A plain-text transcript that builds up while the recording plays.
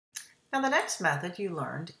Now the next method you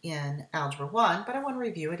learned in Algebra 1, but I want to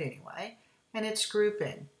review it anyway, and it's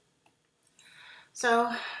grouping.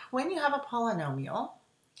 So when you have a polynomial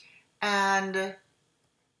and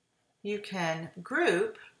you can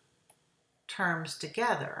group terms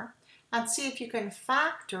together and see if you can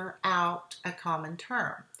factor out a common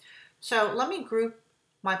term. So let me group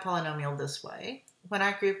my polynomial this way. When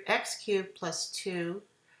I group x cubed plus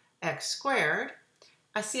 2x squared,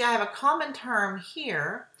 I see I have a common term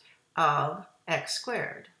here of x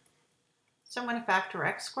squared. So I'm going to factor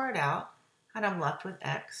x squared out, and I'm left with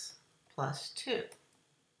x plus 2.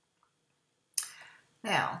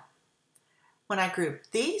 Now, when I group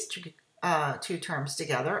these two terms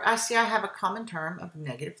together, I see I have a common term of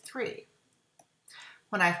negative 3.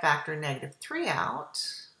 When I factor negative 3 out,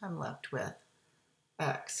 I'm left with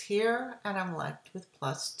x here, and I'm left with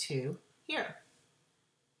plus 2 here.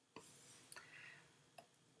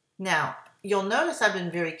 Now, you'll notice I've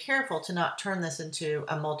been very careful to not turn this into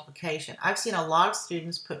a multiplication. I've seen a lot of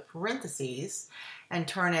students put parentheses and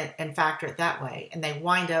turn it and factor it that way, and they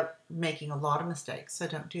wind up making a lot of mistakes, so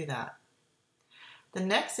don't do that. The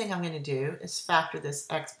next thing I'm going to do is factor this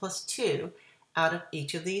x plus 2 out of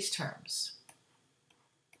each of these terms.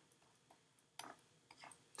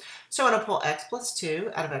 So I'm going to pull x plus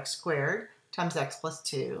 2 out of x squared times x plus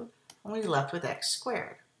 2, and we're left with x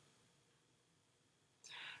squared.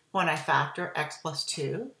 When I factor x plus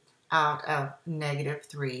 2 out of negative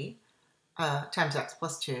 3 times x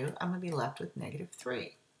plus 2, I'm going to be left with negative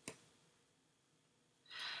 3.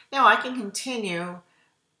 Now I can continue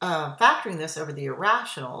factoring this over the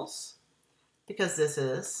irrationals, because this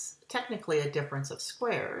is technically a difference of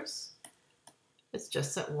squares. It's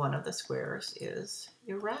just that one of the squares is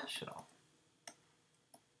irrational.